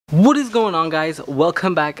What is going on, guys?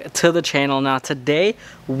 Welcome back to the channel. Now today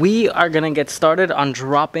we are gonna get started on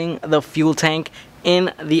dropping the fuel tank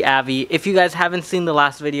in the Avi. If you guys haven't seen the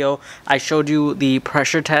last video, I showed you the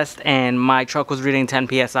pressure test and my truck was reading 10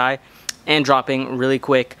 psi and dropping really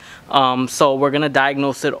quick. So we're gonna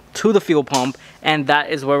diagnose it to the fuel pump, and that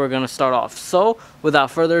is where we're gonna start off. So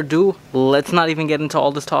without further ado, let's not even get into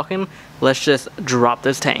all this talking. Let's just drop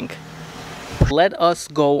this tank. Let us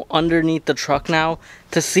go underneath the truck now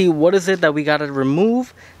to see what is it that we gotta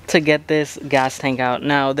remove to get this gas tank out.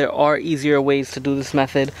 Now there are easier ways to do this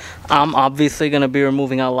method. I'm obviously gonna be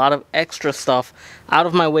removing a lot of extra stuff out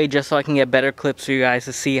of my way just so I can get better clips for you guys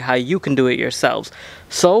to see how you can do it yourselves.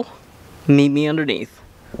 So meet me underneath.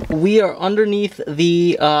 We are underneath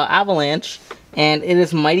the Avalanche, and it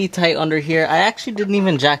is mighty tight under here. I actually didn't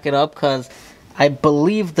even jack it up because I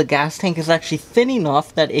believe the gas tank is actually thin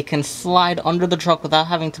enough that it can slide under the truck without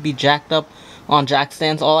having to be jacked up on jack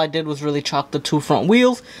stands. All I did was really chalk the two front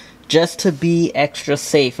wheels just to be extra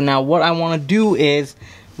safe. Now what I want to do is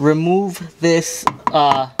remove this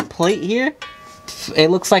plate here. It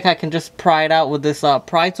looks like I can just pry it out with this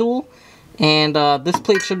pry tool, and this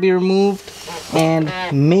plate should be removed, and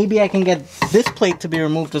maybe I can get this plate to be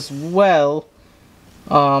removed as well.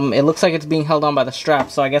 It looks like it's being held on by the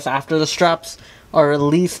straps, so I guess after the straps are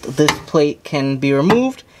released, this plate can be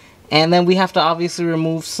removed. And then we have to obviously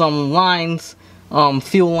remove some lines,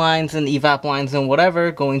 fuel lines and evap lines and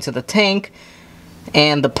whatever, going to the tank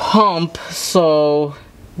and the pump. So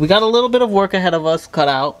we got a little bit of work ahead of us cut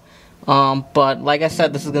out. But like I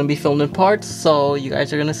said, this is going to be filmed in parts, so you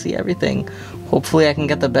guys are going to see everything. Hopefully I can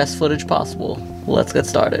get the best footage possible. Let's get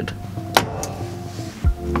started.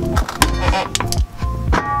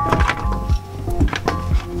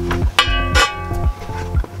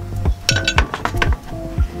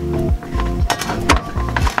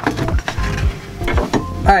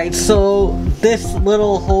 Alright, so this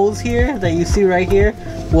little hose here that you see right here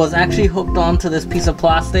was actually hooked onto this piece of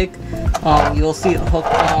plastic. You'll see it hooked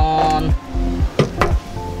on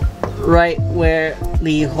right where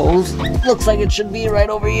the hose looks like it should be, right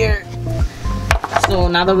over here. So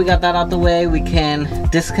now that we got that out the way, we can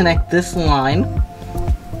disconnect this line.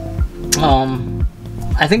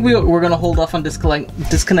 I think we're gonna hold off on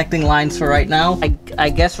disconnecting lines for right now. I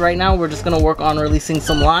guess right now we're just gonna work on releasing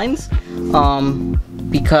some lines,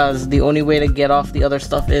 because the only way to get off the other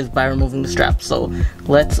stuff is by removing the straps. So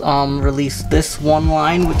let's release this one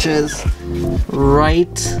line, which is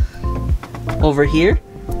right over here.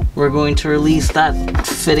 We're going to release that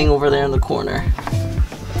fitting over there in the corner.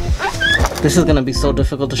 This is gonna be so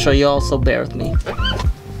difficult to show you all, so bear with me.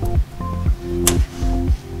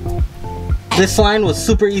 This line was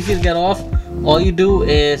super easy to get off. All you do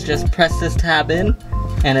is just press this tab in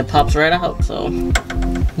and it pops right out. So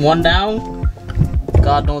one down,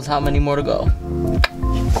 God knows how many more to go.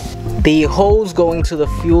 The hose going to the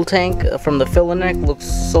fuel tank from the filler neck looks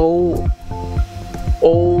so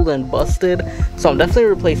old and busted, so I'm definitely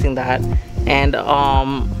replacing that. And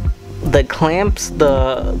the clamps,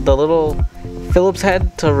 the little Phillips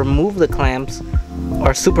head to remove the clamps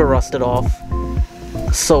are super rusted off.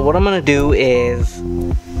 So what I'm gonna do is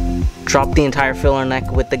drop the entire filler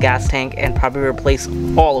neck with the gas tank and probably replace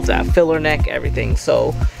all of that filler neck, everything.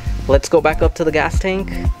 So let's go back up to the gas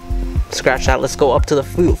tank, scratch that. Let's go up to the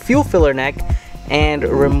fuel filler neck and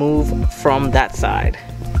remove from that side.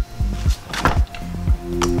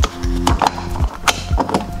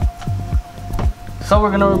 So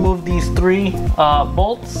we're gonna remove these three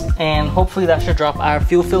bolts, and hopefully that should drop our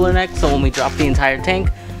fuel filler neck. So when we drop the entire tank,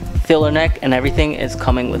 filler neck and everything is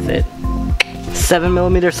coming with it.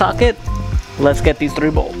 7mm socket. Let's get these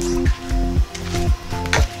three bolts.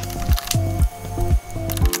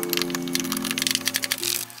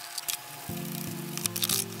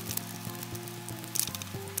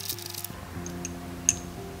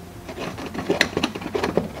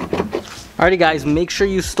 Alrighty guys, make sure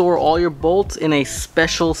you store all your bolts in a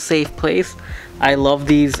special safe place. I love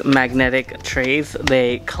these magnetic trays.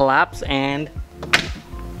 They collapse and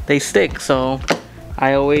they stick, so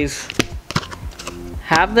I always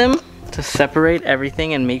have them to separate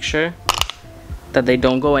everything and make sure that they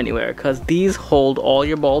don't go anywhere, because these hold all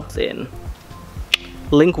your bolts in.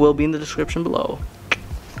 Link will be in the description below.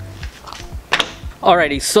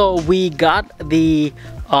 Alrighty, so we got the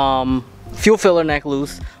fuel filler neck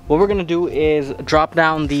loose. What we're gonna do is drop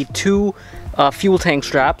down the two fuel tank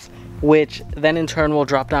straps, which then in turn will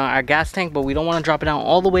drop down our gas tank, but we don't want to drop it down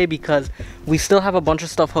all the way because we still have a bunch of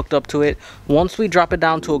stuff hooked up to it. Once we drop it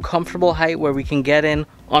down to a comfortable height where we can get in,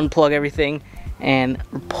 unplug everything, and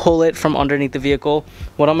pull it from underneath the vehicle,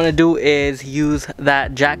 what I'm going to do is use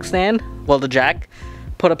that jack stand, well, the jack,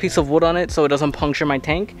 put a piece of wood on it so it doesn't puncture my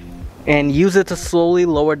tank, and use it to slowly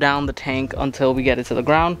lower down the tank until we get it to the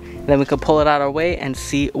ground. Then we can pull it out our way and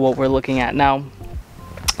see what we're looking at. Now,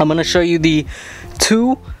 I'm gonna show you the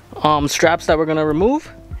two straps that we're gonna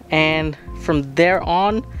remove, and from there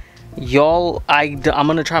on, y'all, I'm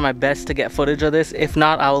gonna try my best to get footage of this. If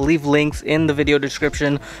not, I'll leave links in the video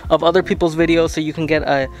description of other people's videos so you can get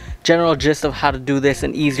a general gist of how to do this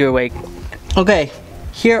an easier way. Okay,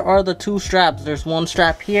 here are the two straps. There's one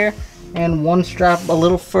strap here and one strap a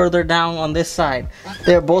little further down on this side.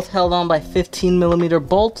 They're both held on by 15mm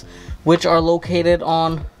bolts, which are located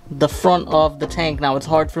on the front of the tank. Now, it's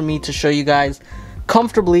hard for me to show you guys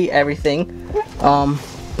comfortably everything,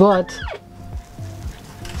 but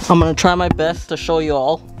I'm gonna try my best to show you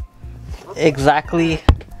all exactly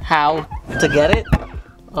how to get it.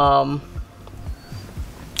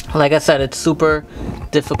 Like I said, it's super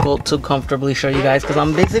difficult to comfortably show you guys because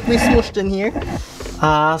I'm basically smushed in here.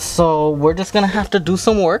 So we're just gonna have to do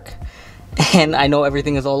some work, and I know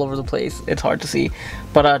everything is all over the place. It's hard to see,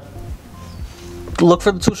 but look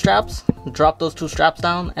for the two straps, drop those two straps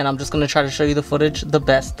down, and I'm just gonna try to show you the footage the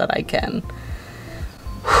best that I can.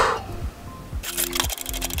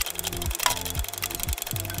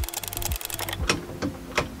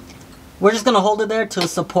 We're just gonna hold it there to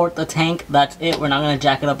support the tank. That's it. We're not gonna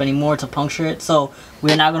jack it up anymore to puncture it. So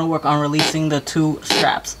we're now gonna work on releasing the two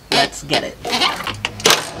straps. Let's get it.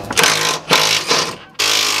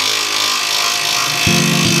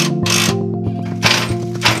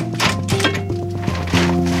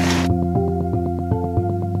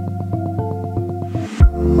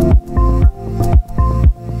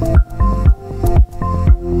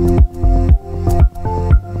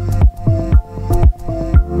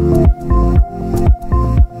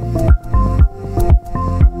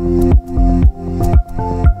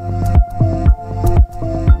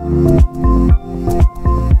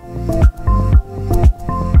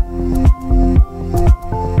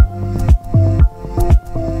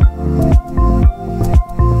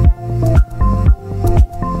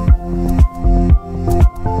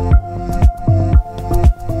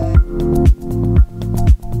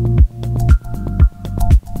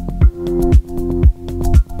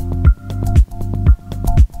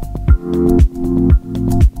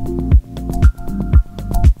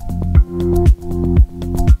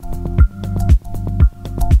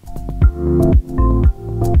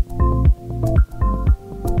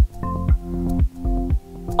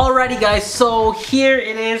 Alrighty guys, so here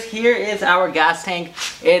it is. Here is our gas tank.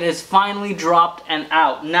 It is finally dropped and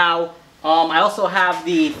out. Now, I also have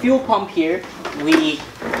the fuel pump here. We,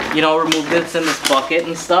 removed this in this bucket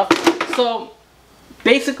and stuff. So,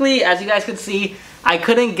 basically, as you guys can see, I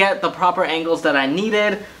couldn't get the proper angles that I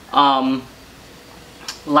needed.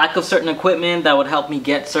 Lack of certain equipment that would help me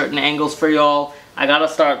get certain angles for y'all. I gotta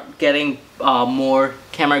start getting more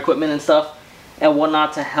camera equipment and stuff and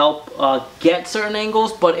whatnot to help get certain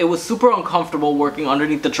angles, but it was super uncomfortable working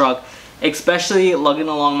underneath the truck, especially lugging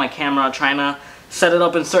along my camera, trying to set it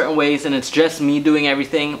up in certain ways, and it's just me doing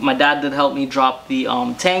everything. My dad did help me drop the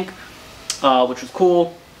tank, which was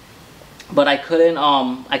cool, but I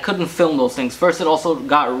couldn't film those things. First, it also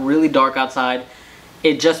got really dark outside.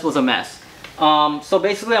 It just was a mess. So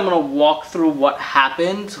basically, I'm gonna walk through what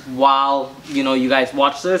happened while you guys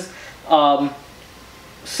watch this.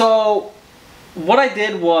 So what I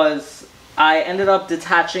did was I ended up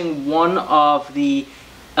detaching one of the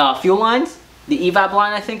fuel lines, the evap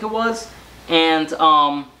line I think it was, and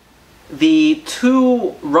the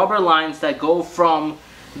two rubber lines that go from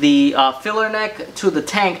the filler neck to the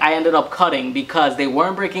tank I ended up cutting because they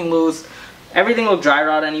weren't breaking loose. Everything looked dry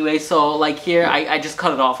rot anyway, so like here I just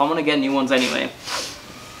cut it off. I'm gonna get new ones anyway.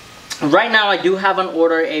 Right now I do have on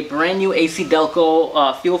order a brand new AC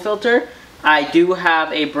Delco fuel filter. I do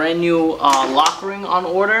have a brand new lock ring on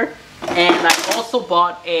order, and I also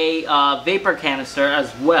bought a vapor canister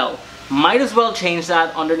as well. Might as well change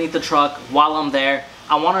that underneath the truck while I'm there.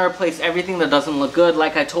 I want to replace everything that doesn't look good.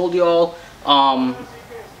 Like I told y'all,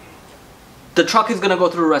 the truck is going to go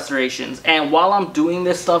through restorations, and while I'm doing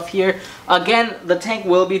this stuff here, again, the tank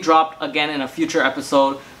will be dropped again in a future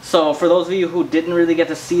episode. So for those of you who didn't really get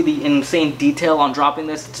to see the insane detail on dropping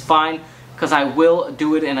this, it's fine, because I will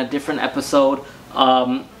do it in a different episode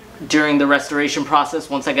during the restoration process.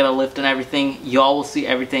 Once I get a lift and everything, y'all will see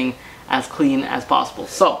everything as clean as possible.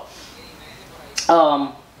 So,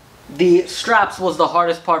 the straps was the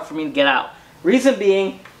hardest part for me to get out. Reason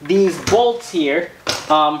being, these bolts here,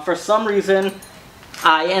 for some reason,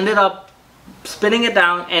 I ended up spinning it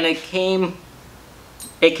down and it came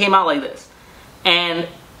out like this. And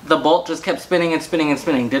the bolt just kept spinning and spinning and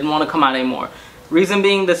spinning. Didn't want to come out anymore. Reason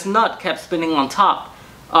being, this nut kept spinning on top.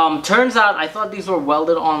 Turns out I thought these were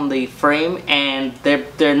welded on the frame, and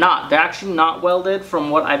they're not. They're actually not welded from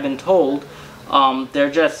what I've been told.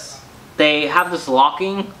 They have this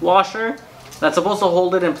locking washer that's supposed to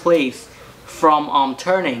hold it in place from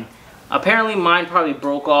turning. Apparently mine probably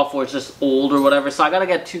broke off or it's just old or whatever, so I gotta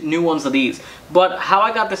get 2 new ones of these. But how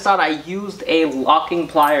I got this out, I used a locking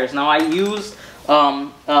pliers. Now I used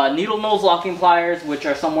needle nose locking pliers, which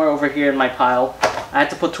are somewhere over here in my pile. I had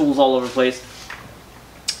to put tools all over the place.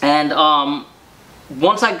 And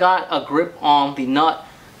once I got a grip on the nut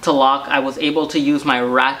to lock, I was able to use my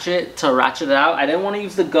ratchet to ratchet it out. I didn't want to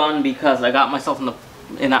use the gun because I got myself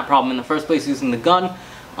in that problem in the first place using the gun.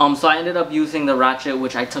 So I ended up using the ratchet,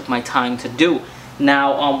 which I took my time to do.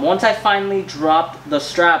 Now, once I finally dropped the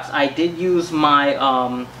straps, I did use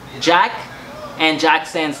my jack and jack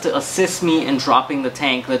stands to assist me in dropping the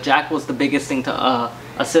tank. The jack was the biggest thing to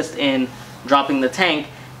assist in dropping the tank,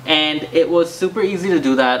 and it was super easy to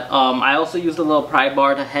do that. I also used a little pry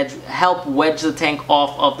bar to help wedge the tank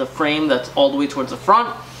off of the frame that's all the way towards the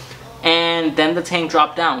front, and then the tank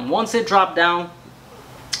dropped down. Once it dropped down,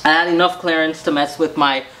 I had enough clearance to mess with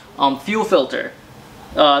my fuel filter.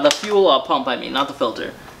 The fuel pump, I mean, not the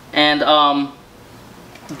filter. And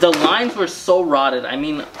the lines were so rotted. I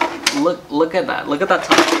mean, look at that. Look at that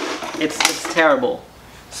top. It's terrible.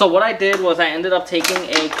 So what I did was I ended up taking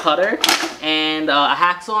a cutter and a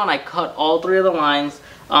hacksaw, and I cut all 3 of the lines.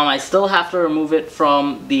 I still have to remove it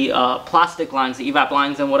from the plastic lines, the evap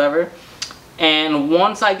lines and whatever. And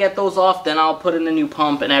once I get those off, then I'll put in a new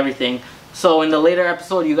pump and everything. So in the later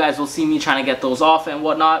episode, you guys will see me trying to get those off and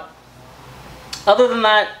whatnot. Other than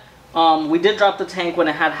that, we did drop the tank when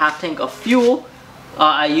it had half tank of fuel.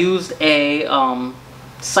 I used a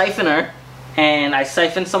siphoner, and I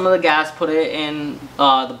siphoned some of the gas, put it in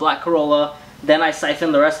the black Corolla. Then I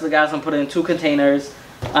siphoned the rest of the gas and put it in 2 containers.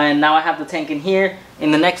 And now I have the tank in here.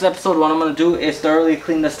 In the next episode, what I'm going to do is thoroughly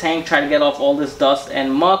clean this tank, try to get off all this dust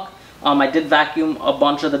and muck. I did vacuum a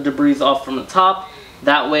bunch of the debris off from the top.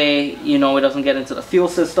 That way, you know, it doesn't get into the fuel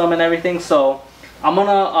system and everything. So I'm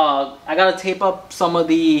gonna, I gotta tape up some of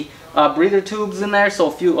the breather tubes in there so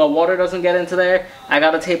water doesn't get into there. I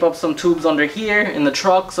gotta tape up some tubes under here in the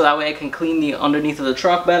truck so that way I can clean the underneath of the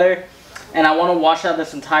truck better. And I want to wash out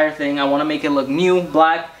this entire thing. I want to make it look new,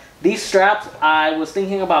 black. These straps, I was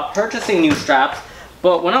thinking about purchasing new straps,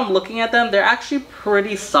 but when I'm looking at them, they're actually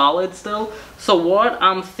pretty solid still. So what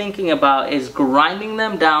I'm thinking about is grinding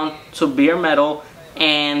them down to bare metal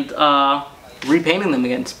and repainting them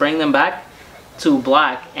again, spraying them back to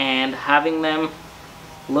black and having them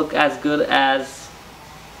look as good as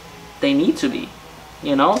they need to be,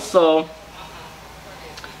 you know. So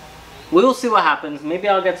we'll see what happens. Maybe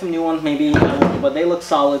I'll get some new ones, maybe I won't, but they look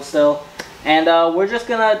solid still. And we're just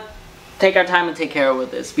gonna take our time and take care of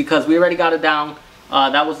this because we already got it down.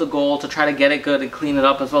 That was the goal, to try to get it good and clean it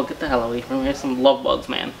up as well. Get the hell away from here. Here's some love bugs,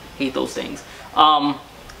 man. Hate those things.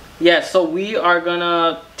 Yeah, so we are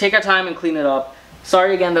gonna take our time and clean it up.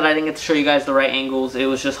 Sorry again that I didn't get to show you guys the right angles. It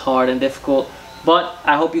was just hard and difficult. But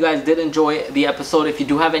I hope you guys did enjoy the episode. If you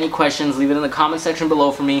do have any questions, leave it in the comment section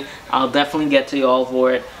below for me. I'll definitely get to y'all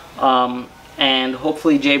for it. And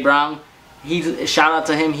hopefully Jay Brown, shout out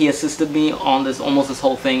to him. He assisted me on almost this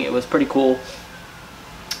whole thing. It was pretty cool.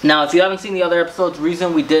 Now, if you haven't seen the other episodes, the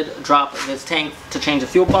reason we did drop this tank to change the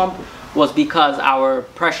fuel pump was because our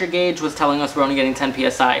pressure gauge was telling us we're only getting 10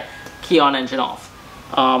 psi. Key on, engine off.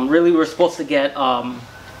 Really, we're supposed to get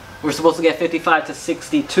 55 to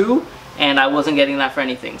 62, and I wasn't getting that for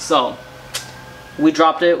anything. So we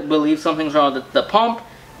dropped it. Believe something's wrong with the pump,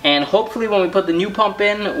 and hopefully when we put the new pump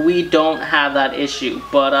in, we don't have that issue.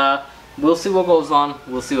 But we'll see what goes on.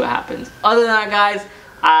 We'll see what happens. Other than that, guys,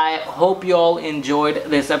 I hope you all enjoyed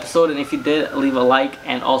this episode, and if you did, leave a like,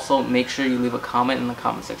 and also make sure you leave a comment in the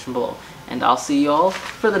comment section below. And I'll see you all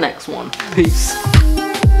for the next one. Peace.